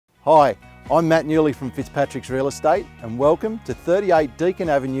Hi, I'm Matt Newley from Fitzpatricks Real Estate and welcome to 38 Deakin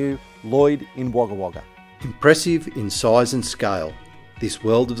Avenue, Lloyd in Wagga Wagga. Impressive in size and scale, this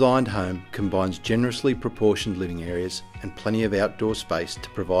well-designed home combines generously proportioned living areas and plenty of outdoor space to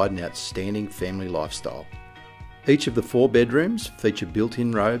provide an outstanding family lifestyle. Each of the 4 bedrooms feature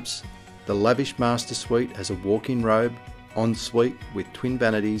built-in robes. The lavish master suite has a walk-in robe, ensuite with twin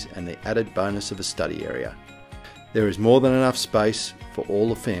vanities and the added bonus of a study area. There is more than enough space for all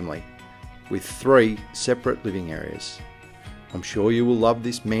the family, with 3 separate living areas. I'm sure you will love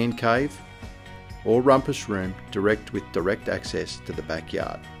this man cave or rumpus room with direct access to the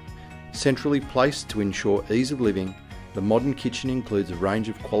backyard. Centrally placed to ensure ease of living, the modern kitchen includes a range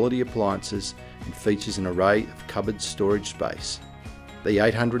of quality appliances and features an array of cupboard storage space. The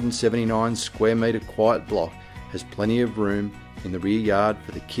 879 square metre quiet block has plenty of room in the rear yard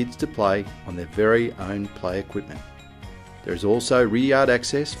for the kids to play on their very own play equipment. There is also rear yard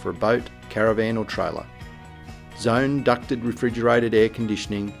access for a boat, caravan or trailer. Zone ducted refrigerated air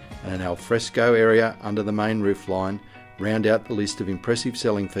conditioning and an alfresco area under the main roof line round out the list of impressive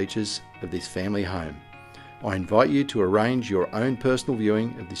selling features of this family home. I invite you to arrange your own personal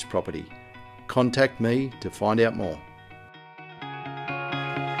viewing of this property. Contact me to find out more.